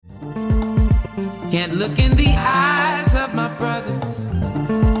Can't look in the eyes of my brother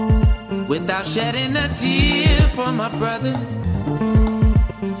without shedding a tear for my brother.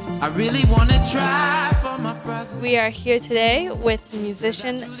 I really want to try for my brother. We are here today with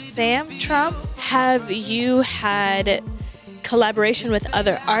musician Sam Trump. Have you had collaboration with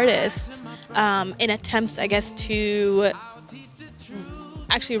other artists in attempts, I guess, to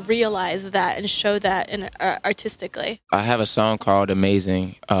actually realize that and show that artistically? I have a song called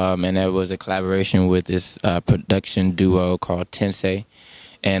Amazing, and that was a collaboration with this production duo called Tensei.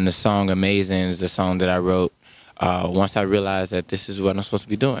 And the song Amazing is the song that I wrote once I realized that this is what I'm supposed to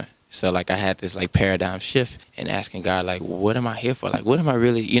be doing. So, like, I had this, like, paradigm shift and asking God, like, what am I here for? Like, what am I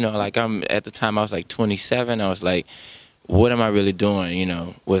really, like, at the time I was, like, 27. I was like, what am I really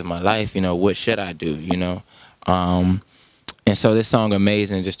doing, with my life? What should I do, And so this song,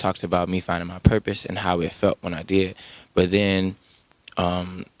 Amazing, just talks about me finding my purpose and how it felt when I did. But then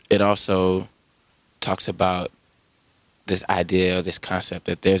it also talks about this idea or this concept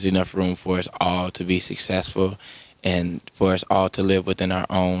that there's enough room for us all to be successful and for us all to live within our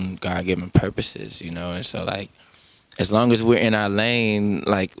own God-given purposes, And so, like, as long as we're in our lane,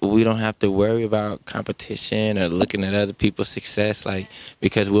 like, we don't have to worry about competition or looking at other people's success, like,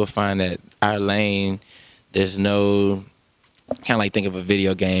 because we'll find that our lane, there's no... kind of like think of a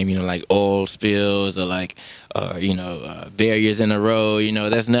video game, like oil spills or like, barriers in a road,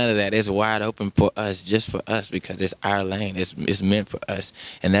 there's none of that. It's wide open for us, just for us, because it's our lane. It's meant for us.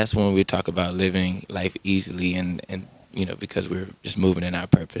 And that's when we talk about living life easily and because we're just moving in our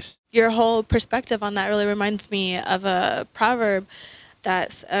purpose. Your whole perspective on that really reminds me of a proverb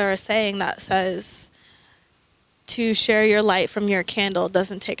or a saying that says, to share your light from your candle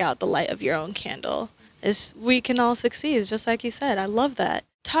doesn't take out the light of your own candle. We can all succeed, just like you said. I love that.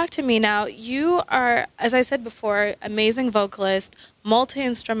 Talk to me now. You are, as I said before, amazing vocalist,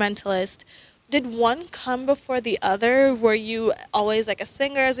 multi-instrumentalist. Did one come before the other? Were you always like a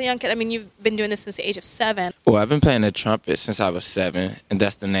singer as a young kid? I mean, you've been doing this since the age of 7. Well, I've been playing the trumpet since I was 7, and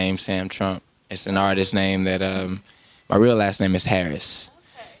that's the name Sam Trump. It's an artist name that my real last name is Harris.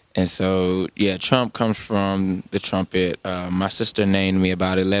 Okay. And so, yeah, Trump comes from the trumpet. My sister named me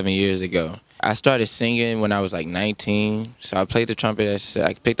about 11 years ago. I started singing when I was like 19, so I played the trumpet.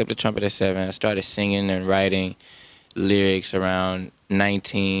 I picked up the trumpet at 7. I started singing and writing lyrics around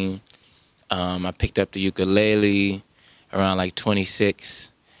 19. I picked up the ukulele around like 26,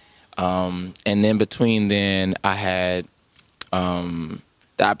 and then between then I had the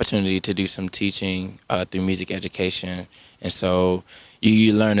opportunity to do some teaching through music education, and so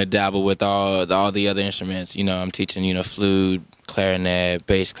you learn to dabble with all the other instruments. I'm teaching flute, clarinet,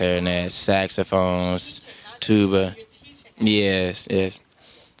 bass clarinet, saxophones, tuba. Yes.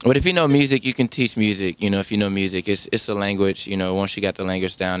 But if you know music, you can teach music. If you know music, it's a language. Once you got the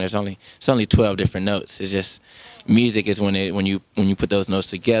language down, it's only 12 different notes. It's just music is when you put those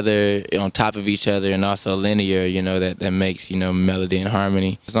notes together on top of each other and also linear. That makes melody and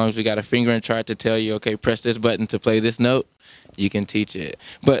harmony. As long as we got a finger and chart to tell you, okay, press this button to play this note, you can teach it.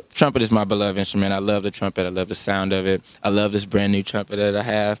 But trumpet is my beloved instrument. I love the trumpet. I love the sound of it. I love this brand new trumpet that I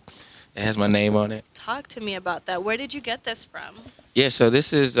have. It has my name on it. Talk to me about that. Where did you get this from? Yeah, so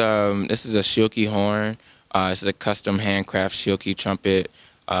this is a Shilky horn. This is a custom handcraft Shilky trumpet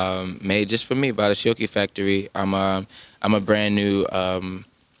made just for me by the Shilky factory. I'm a brand new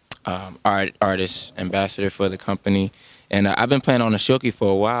artist ambassador for the company. And I've been playing on the Shilky for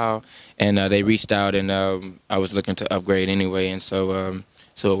a while, and they reached out, and I was looking to upgrade anyway, and so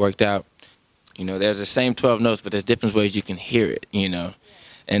it worked out. There's the same 12 notes, but there's different ways you can hear it,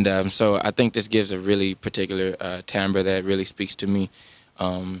 And so I think this gives a really particular timbre that really speaks to me.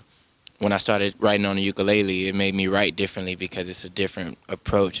 When I started writing on the ukulele, it made me write differently because it's a different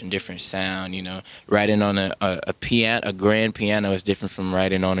approach and different sound. Writing on a grand piano is different from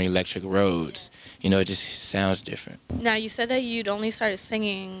writing on electric Rhodes. It just sounds different. Now, you said that you'd only started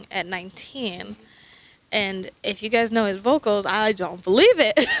singing at 19. And if you guys know his vocals, I don't believe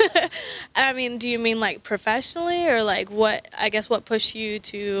it. I mean, do you mean like professionally, or like what pushed you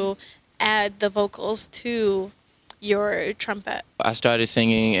to add the vocals to your trumpet? I started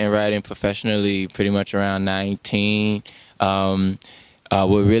singing and writing professionally pretty much around 19. What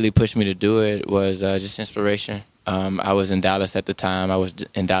really pushed me to do it was just inspiration. I was in Dallas at the time. I was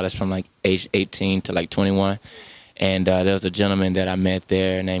in Dallas from like age 18 to like 21. And there was a gentleman that I met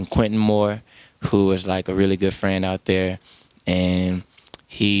there named Quentin Moore, who was like a really good friend out there. And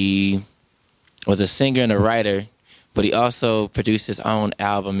he was a singer and a writer, but he also produced his own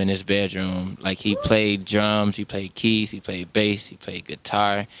album in his bedroom. Like, he played drums, he played keys, he played bass, he played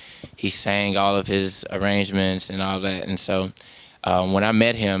guitar. He sang all of his arrangements and all that. And so When I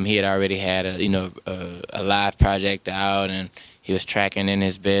met him, he had already had a live project out, and he was tracking in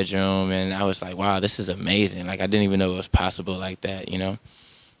his bedroom, and I was like, wow, this is amazing. Like, I didn't even know it was possible like that, you know.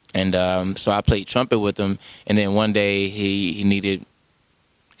 And so I played trumpet with him, and then one day he needed,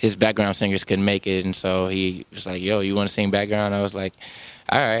 his background singers couldn't make it, and so he was like, yo, you want to sing background? I was like,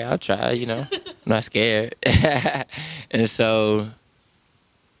 all right, I'll try, you know. I'm not scared. And so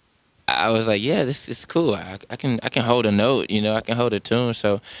I was like, yeah, this is cool. I can hold a note, you know, I can hold a tune.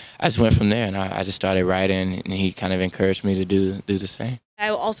 So I just went from there, and I just started writing, and he kind of encouraged me to do the same. I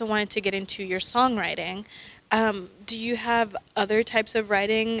also wanted to get into your songwriting. Do you have other types of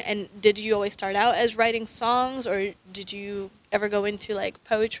writing, and did you always start out as writing songs, or did you ever go into like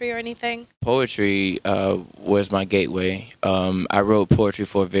poetry or anything? Poetry was my gateway. I wrote poetry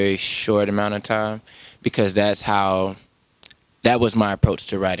for a very short amount of time because that was my approach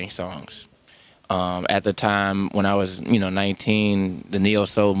to writing songs. At the time when I was, 19, the neo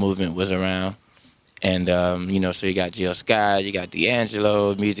soul movement was around, and so you got Jill Scott, you got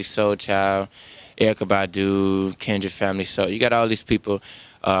D'Angelo, Music Soul Child, Erykah Badu, Kendrick Family Soul. You got all these people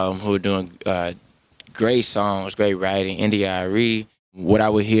who are doing great songs, great writing, India.Arie. What I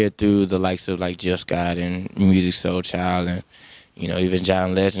would hear through the likes of like Jill Scott and Music Soul Child and even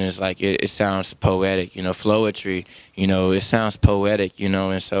John Legend, is like it sounds poetic, flowetry, it sounds poetic,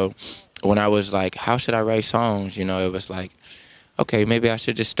 and so when I was like, how should I write songs, it was like, okay, maybe I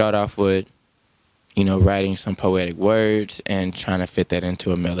should just start off with, writing some poetic words and trying to fit that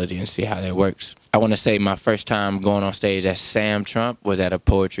into a melody and see how that works. I want to say my first time going on stage as Sam Trump was at a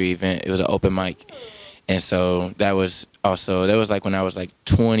poetry event. It was an open mic. And so that was like when I was like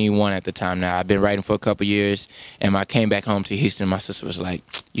 21 at the time now. I've been writing for a couple years, and when I came back home to Houston, my sister was like,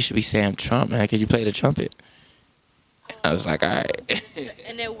 you should be Sam Trump, man, because you play the trumpet. I was like, all right.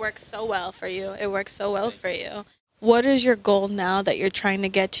 And it works so well for you. It works so well for you. What is your goal now that you're trying to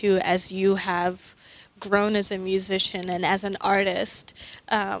get to as you have grown as a musician and as an artist?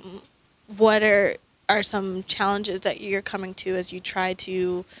 What are some challenges that you're coming to as you try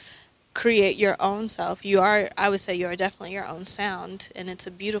to create your own self? I would say you are definitely your own sound, and it's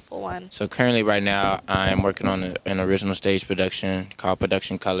a beautiful one. So currently right now I'm working on an original stage production called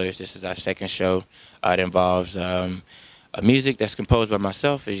Production Colors. This is our second show. It involves music that's composed by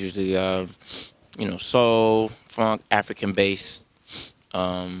myself. It's usually soul, funk, African bass,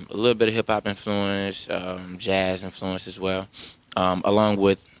 a little bit of hip hop influence, jazz influence as well, along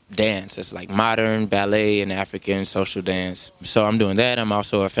with dance. It's like modern ballet and African social dance. So I'm doing that. I'm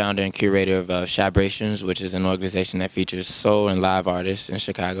also a founder and curator of Shabrations, which is an organization that features soul and live artists in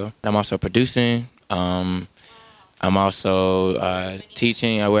Chicago. I'm also producing. I'm also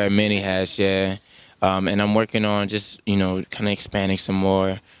teaching. I wear many hats, yeah. And I'm working on just, kind of expanding some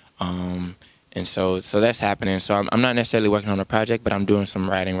more. And so that's happening. So I'm not necessarily working on a project, but I'm doing some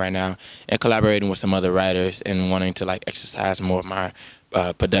writing right now and collaborating with some other writers and wanting to like exercise more of my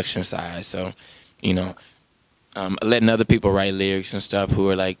production side. So, letting other people write lyrics and stuff who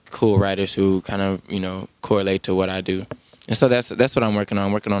are like cool writers who kind of, correlate to what I do. And so that's what I'm working on.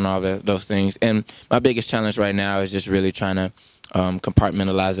 I'm working on all those things. And my biggest challenge right now is just really trying to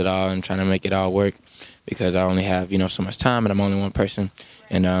compartmentalize it all and trying to make it all work, because I only have, so much time and I'm only one person.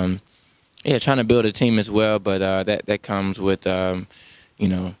 And, trying to build a team as well, but that comes with,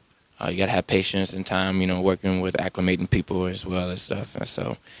 you got to have patience and time, working with acclimating people as well as stuff.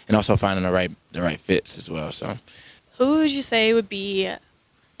 And also finding the right fits as well. So, who would you say would be,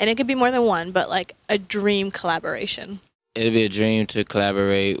 and it could be more than one, but like a dream collaboration? It'd be a dream to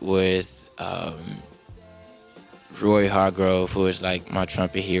collaborate with Roy Hargrove, who is like my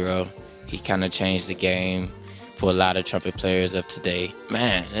trumpet hero. He kind of changed the game for a lot of trumpet players of today.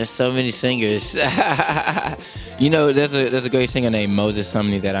 Man, there's so many singers. There's a great singer named Moses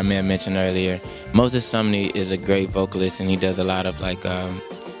Sumney that I may have mentioned earlier. Moses Sumney is a great vocalist, and he does a lot of like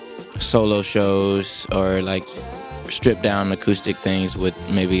solo shows or like stripped down acoustic things with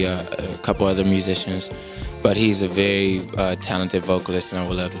maybe a couple other musicians. But he's a very talented vocalist, and I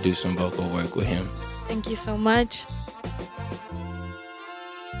would love to do some vocal work with him. Thank you so much.